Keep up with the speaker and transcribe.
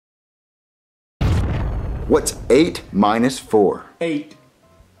What's 8 minus 4? 8.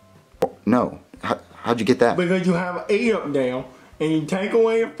 No. How'd you get that? Because you have 8 up down, and you take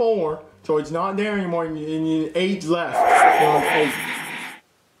away a 4, so it's not there anymore, and 8's left. So it's 8.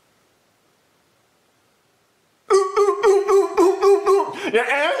 The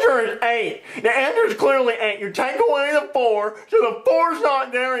answer is 8. The answer is clearly 8. You take away the 4, so the 4's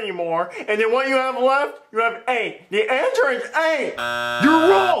not there anymore. And then what you have left, you have 8. The answer is 8. You're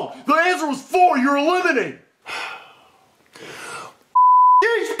wrong. The answer was 4. You're eliminated.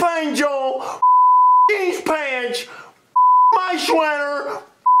 These pants, Joel. These pants. My sweater.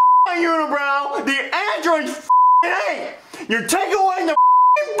 My unibrow. The answer is 8. You take away the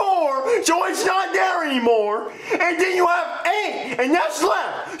 4, so it's not there anymore, and then you have 8, and that's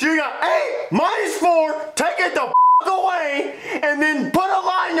left. So you got 8 minus 4, take it the away, and then put a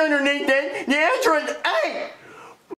line underneath it. The answer is 8.